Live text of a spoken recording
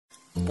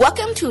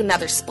Welcome to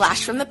another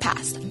Splash from the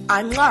Past.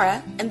 I'm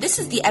Laura, and this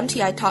is the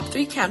MTI Top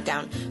 3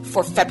 Countdown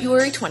for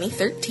February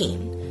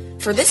 2013.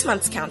 For this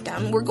month's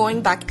countdown, we're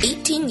going back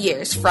 18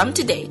 years from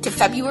today to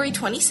February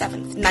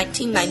 27th,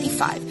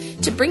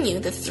 1995, to bring you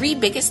the 3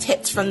 biggest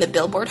hits from the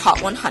Billboard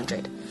Hot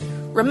 100.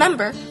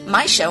 Remember,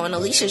 my show and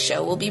Alicia's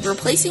show will be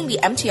replacing the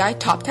MTI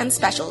Top 10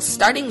 specials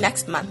starting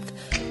next month.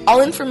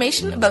 All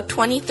information about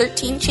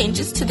 2013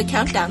 changes to the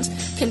countdowns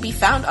can be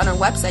found on our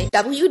website,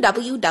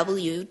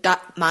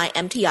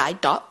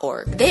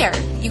 www.mymti.org. There,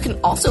 you can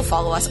also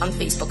follow us on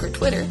Facebook or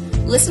Twitter,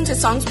 listen to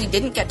songs we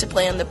didn't get to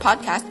play on the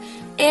podcast,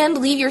 and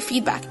leave your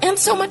feedback, and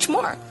so much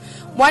more.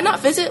 Why not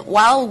visit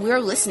while we're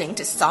listening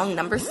to song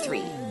number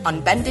 3,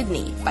 On Bended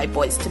Knee by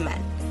Boyz II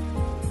Men.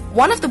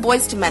 One of the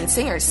Boyz II Men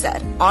singers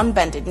said On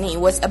Bended Knee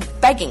was a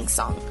begging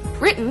song,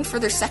 written for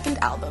their second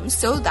album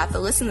so that the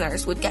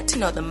listeners would get to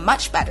know them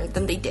much better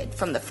than they did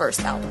from the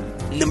first album.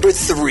 Number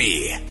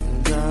 3.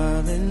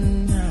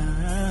 Darling,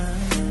 I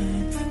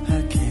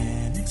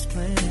can't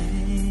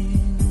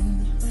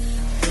explain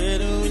where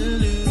do we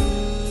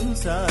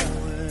lose our way.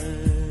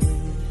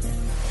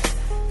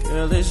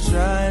 Girl, it's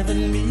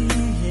driving me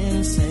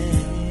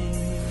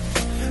insane,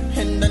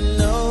 and I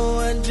know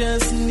I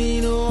just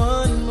need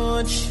one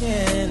more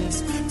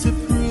chance to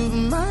prove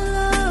my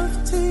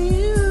love to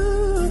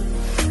you.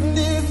 And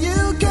if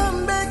you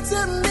come back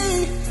to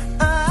me,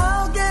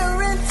 I'll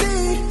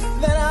guarantee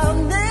that I'll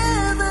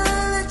never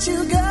let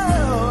you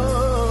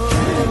go.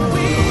 Can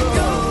we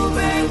go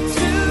back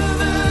to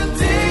the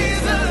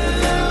days our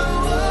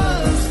love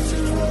was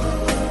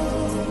strong?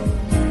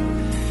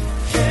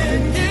 Can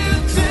you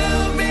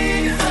tell me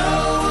how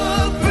a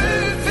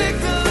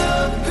perfect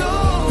love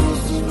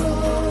goes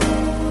wrong?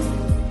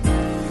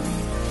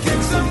 Can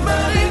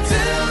somebody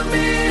tell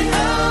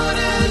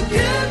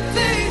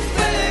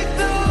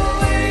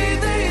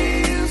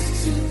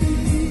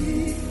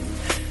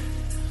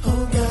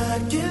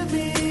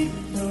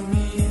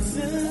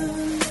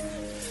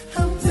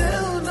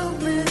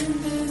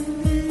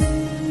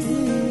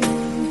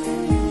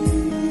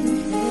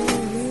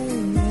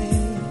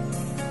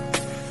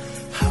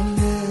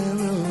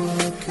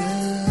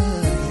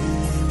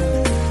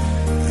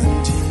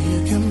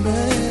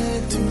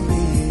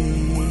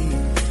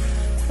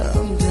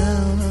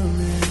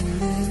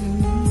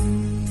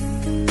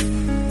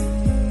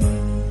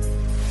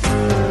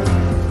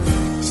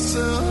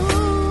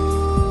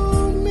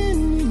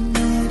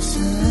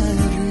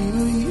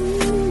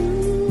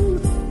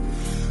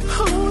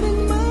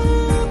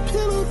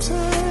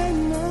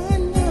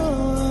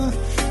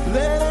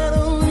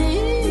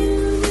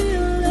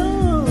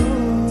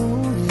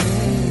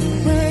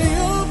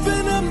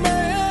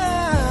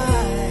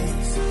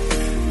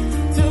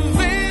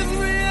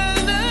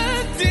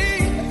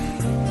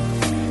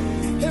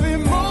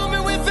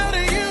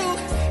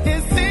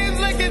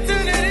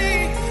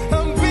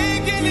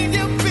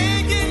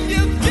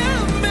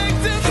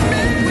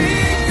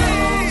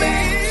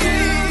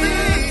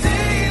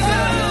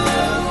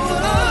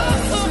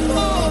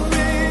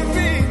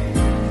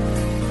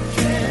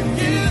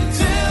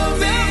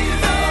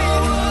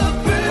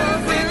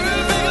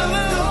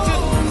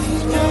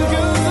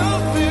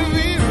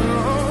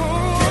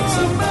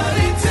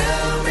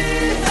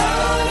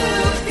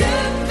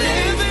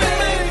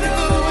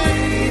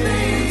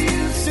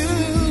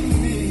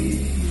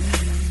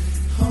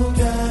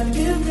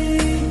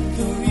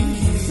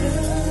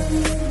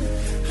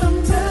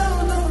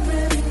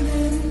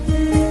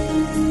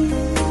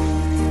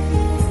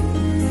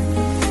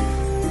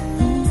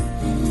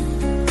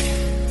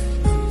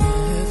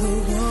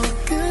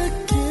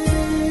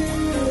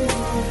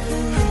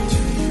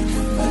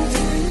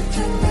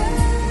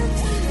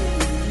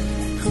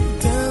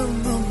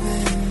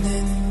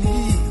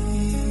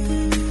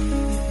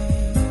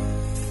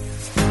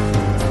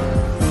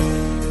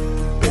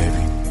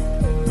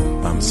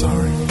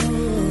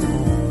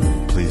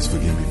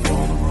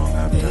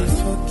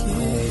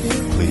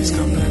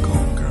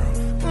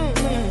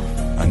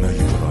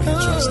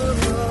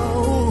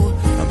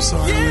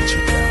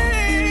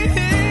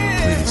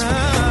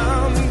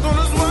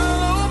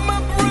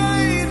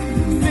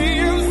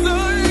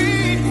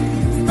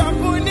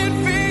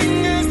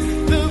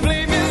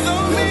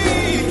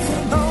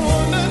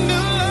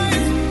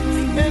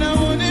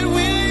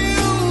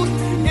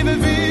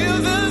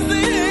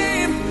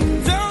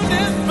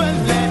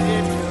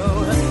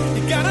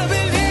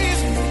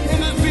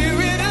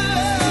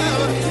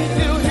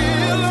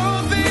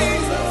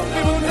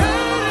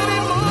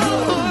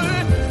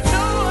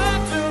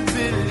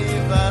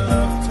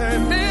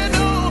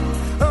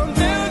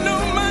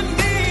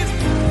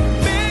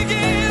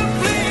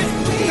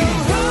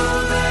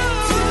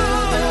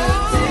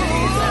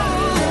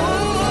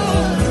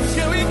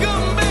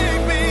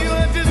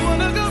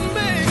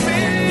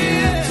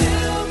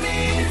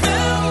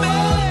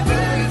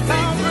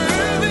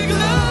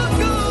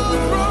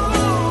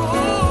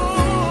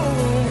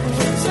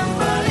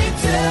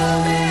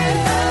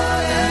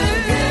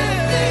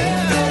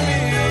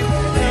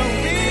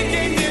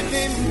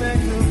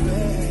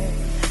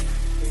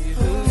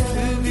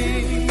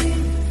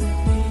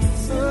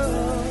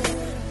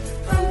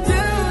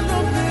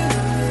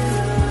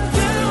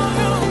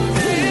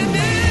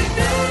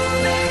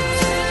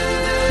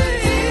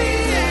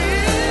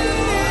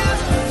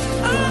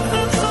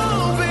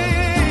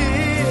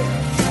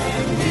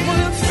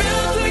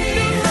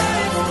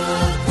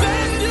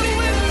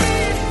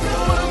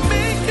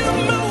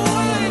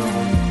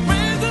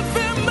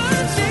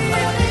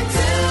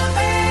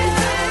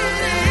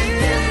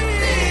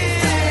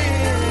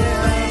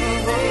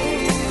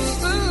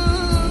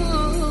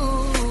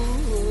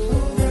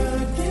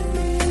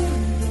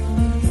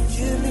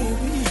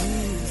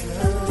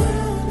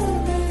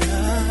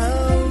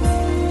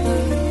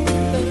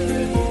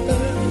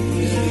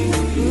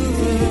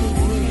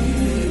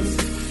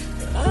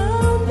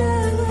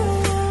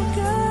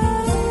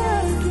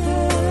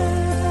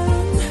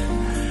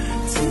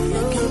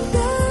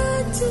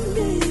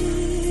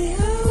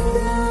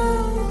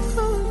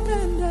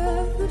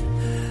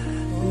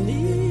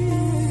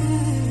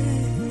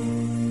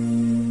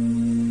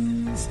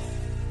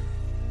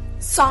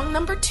Song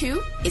number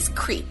 2 is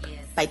Creep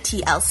by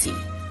TLC.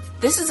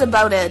 This is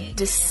about a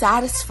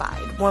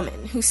dissatisfied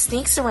woman who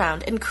sneaks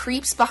around and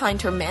creeps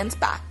behind her man's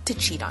back to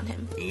cheat on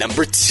him.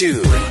 Number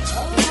 2.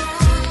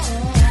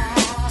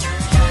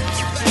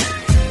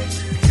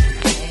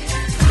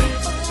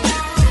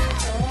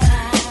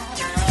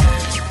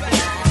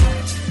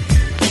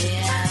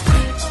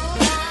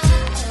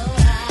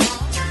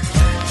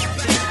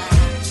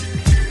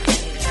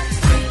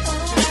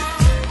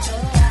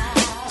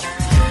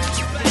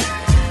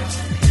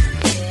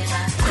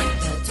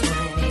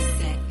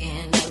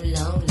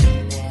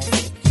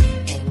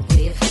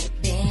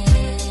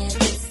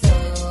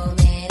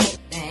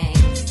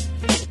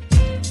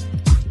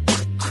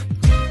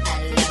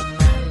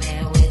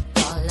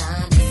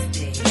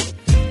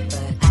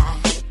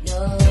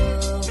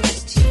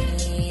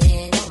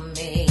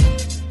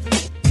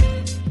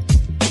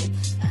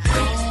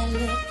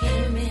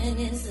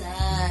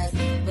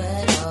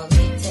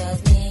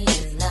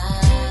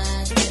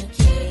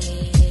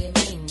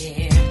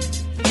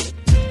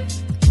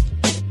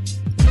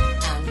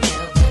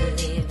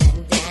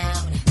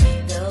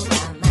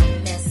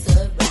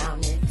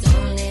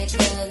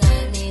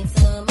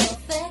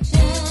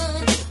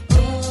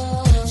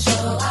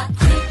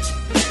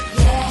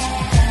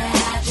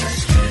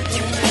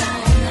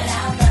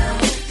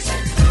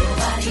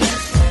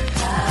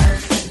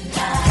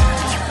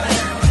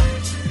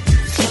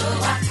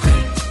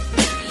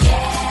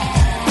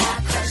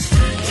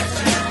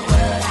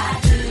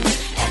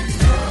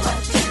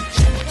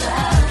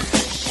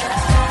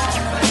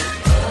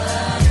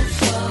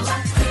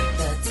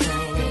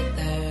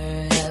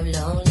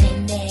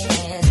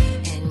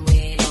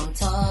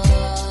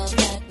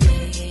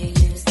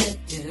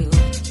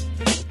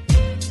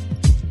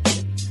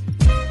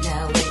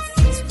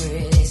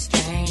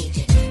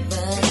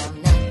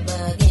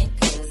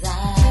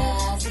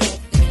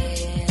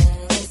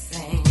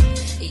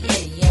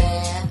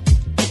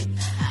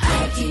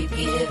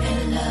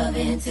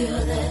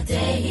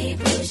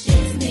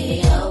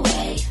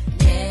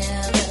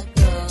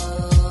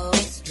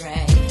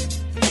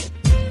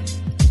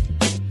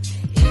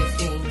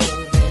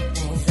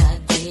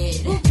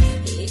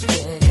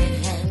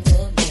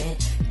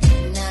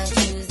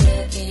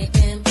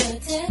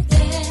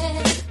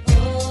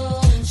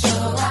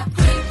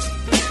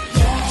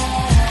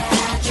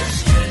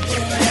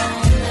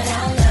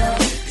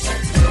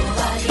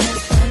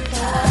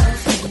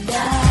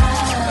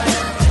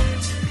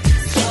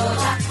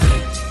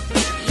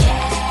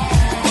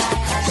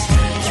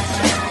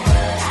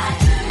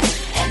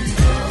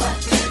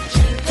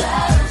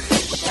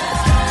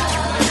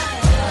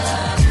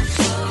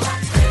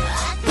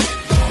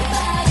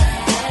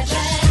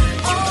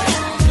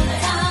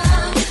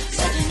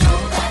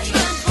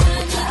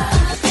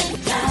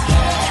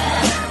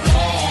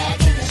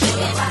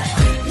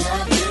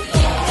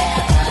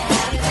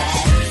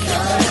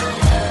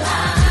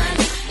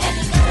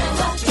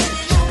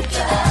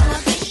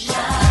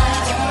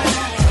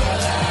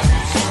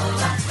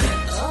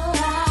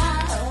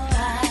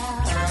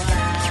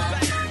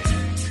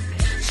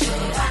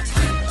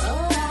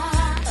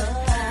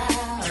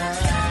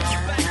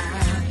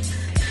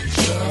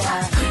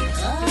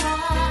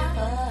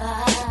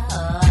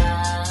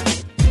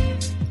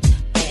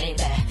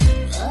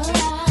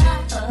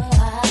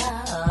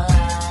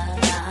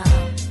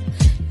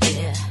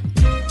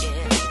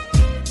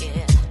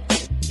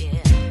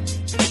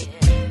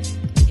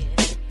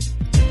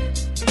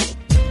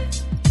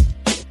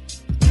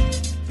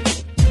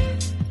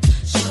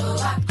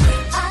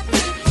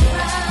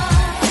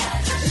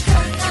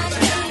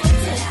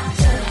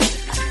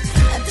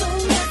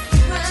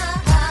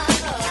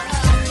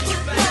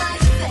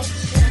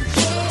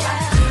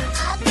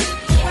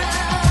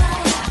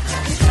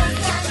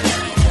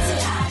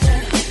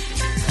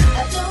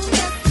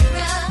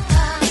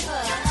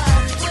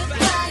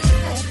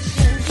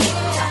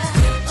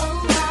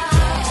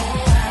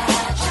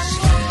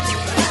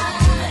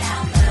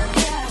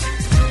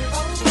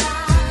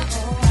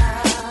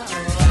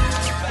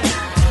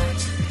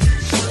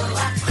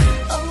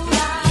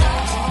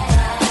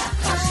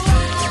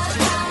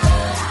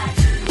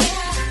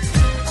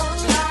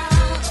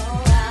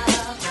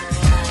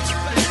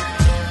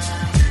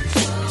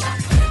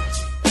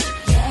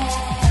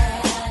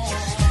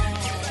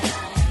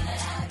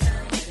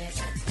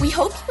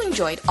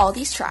 enjoyed all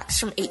these tracks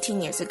from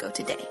 18 years ago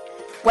today.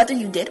 Whether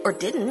you did or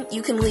didn't,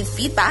 you can leave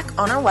feedback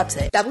on our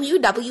website,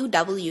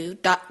 www.mymti.org,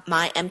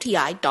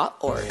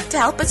 to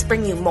help us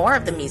bring you more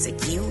of the music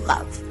you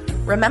love.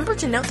 Remember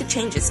to note the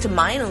changes to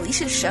my and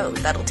Alicia's show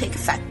that'll take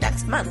effect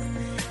next month.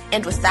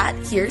 And with that,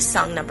 here's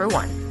song number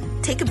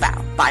 1, Take a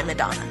Bow by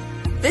Madonna.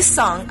 This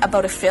song,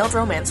 about a failed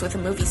romance with a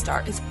movie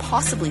star, is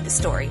possibly the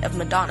story of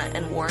Madonna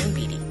and Warren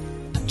Beatty.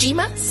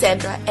 Jima,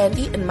 Sandra,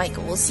 Andy, and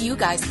Michael will see you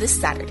guys this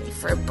Saturday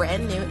for a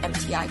brand new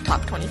MTI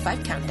Top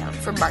 25 Countdown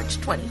for March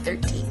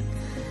 2013.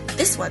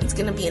 This one's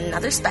gonna be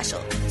another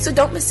special, so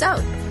don't miss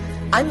out.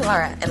 I'm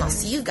Laura, and I'll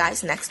see you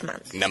guys next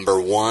month.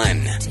 Number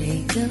 1.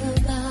 Take a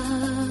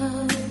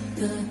bow,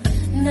 the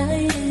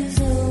night is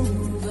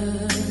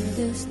over,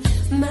 this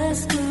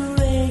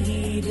masquerade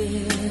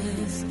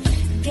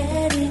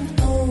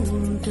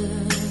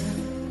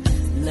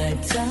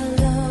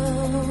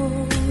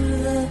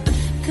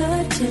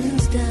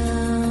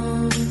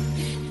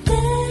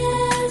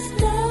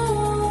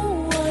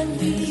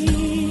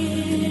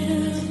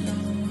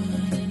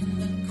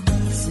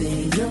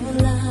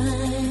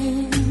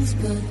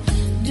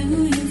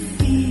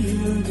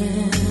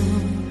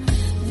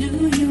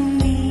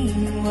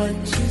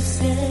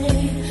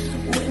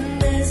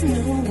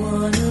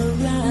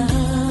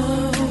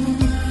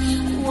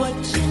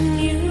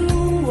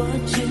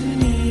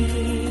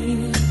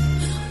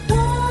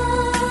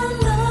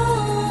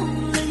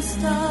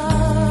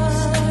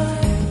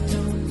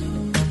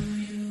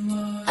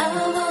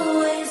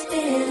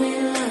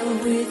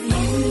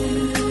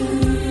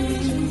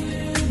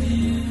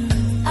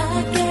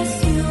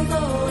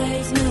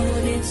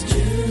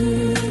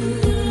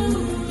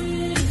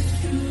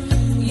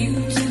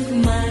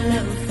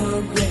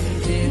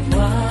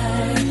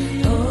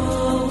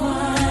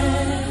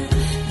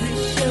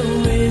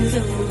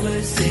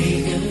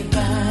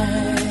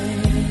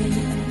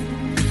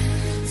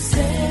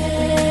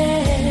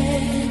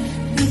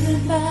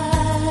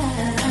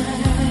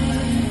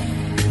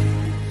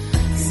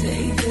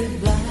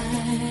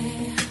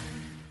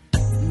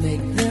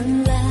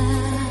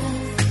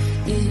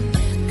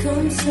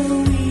so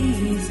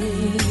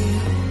easy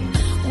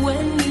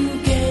when you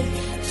get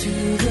to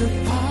the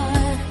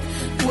part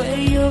where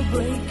you're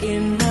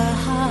breaking my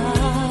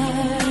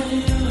heart.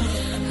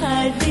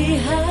 Hide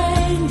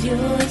behind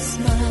your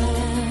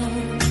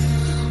smile.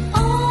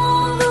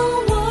 All the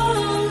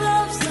world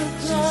loves a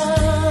clown.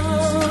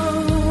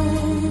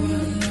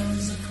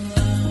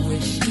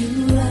 Wish you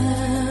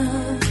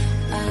well,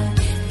 I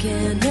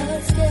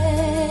cannot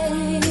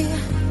stay.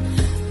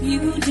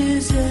 You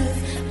deserve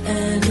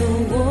an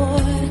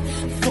award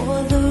for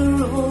the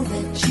role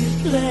that you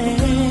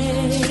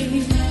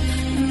play.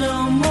 No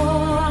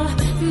more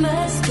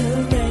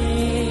masquerade.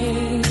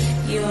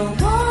 You're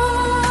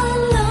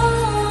one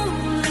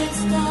lonely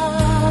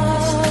star.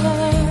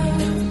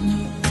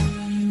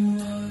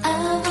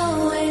 I've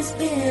always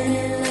been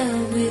in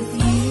love with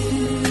you.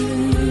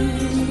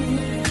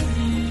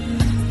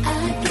 I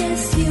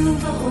guess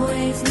you've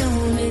always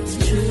known it's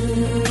true.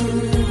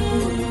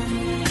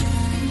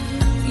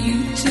 You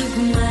took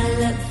my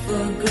love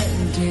for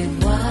granted.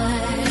 Why?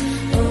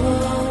 Oh,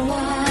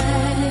 why?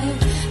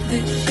 The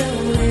show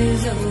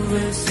is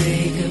over. Say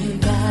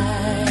goodbye.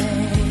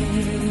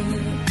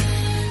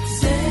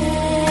 Say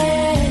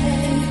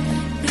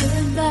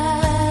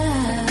goodbye.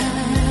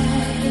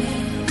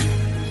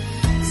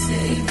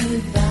 Say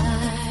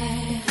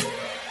goodbye.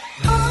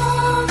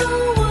 All the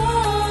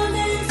world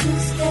is a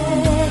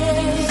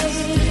stage,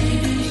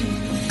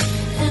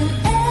 and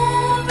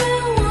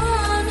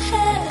everyone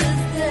has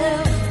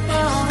their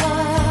part.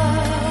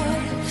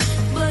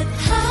 But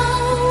how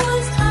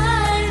was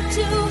I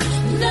to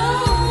know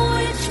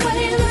which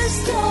way the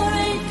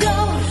story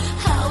goes?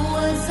 How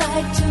was I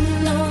to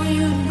know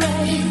you'd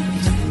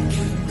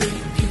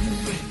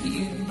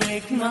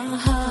break my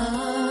heart?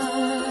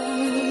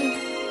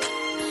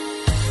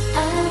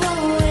 I've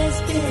always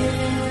been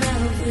in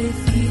love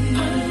with you.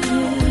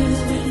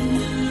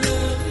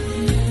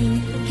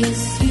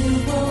 Guess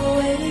you've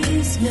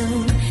always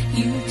known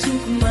you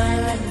took my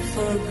life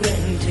for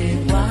granted.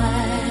 Why?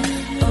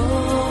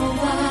 Oh,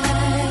 why?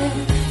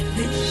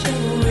 This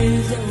show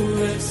is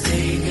over.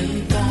 Say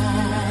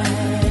goodbye.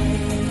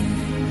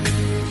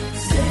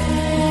 Say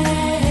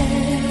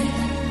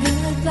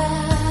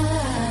goodbye.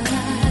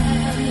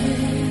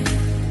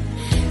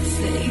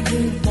 Say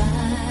goodbye.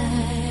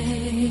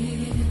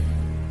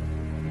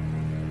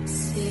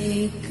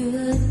 Say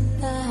goodbye.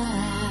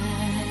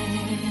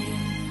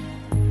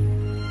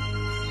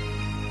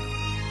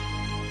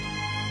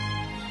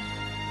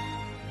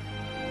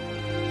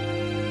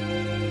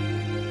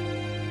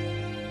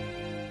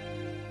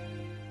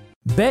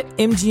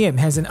 BetMGM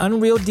has an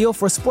unreal deal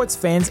for sports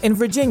fans in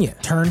Virginia.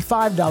 Turn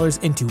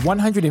 $5 into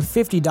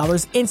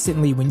 $150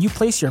 instantly when you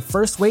place your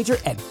first wager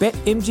at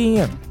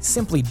BetMGM.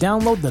 Simply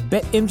download the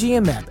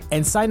BetMGM app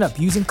and sign up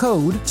using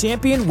code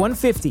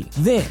Champion150.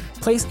 Then,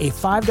 place a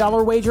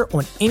 $5 wager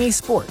on any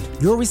sport.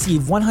 You'll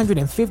receive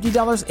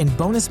 $150 in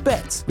bonus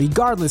bets,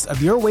 regardless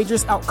of your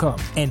wager's outcome.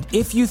 And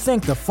if you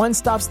think the fun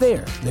stops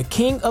there, the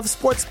King of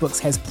Sportsbooks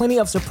has plenty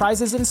of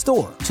surprises in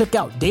store. Check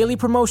out daily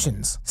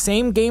promotions,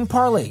 same-game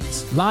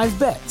parlays, live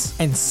bets,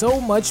 and so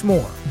much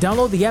more.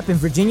 Download the app in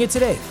Virginia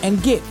today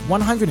and get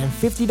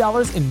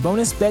 $150 in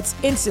bonus bets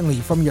instantly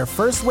from your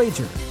first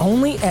wager.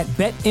 Only at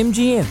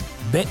BetMGM.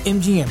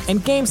 BetMGM and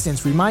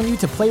GameSense remind you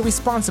to play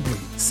responsibly.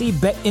 See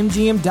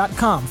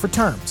BetMGM.com for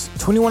terms.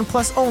 21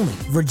 plus only.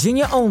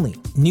 Virginia only.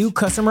 New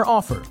customer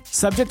offer.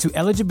 Subject to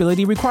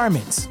eligibility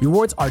requirements.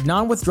 Rewards are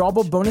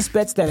non-withdrawable bonus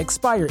bets that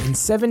expire in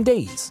 7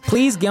 days.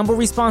 Please gamble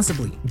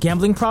responsibly.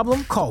 Gambling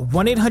problem? Call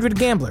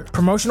 1-800-GAMBLER.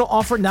 Promotional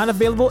offer not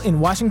available in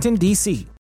Washington, D.C.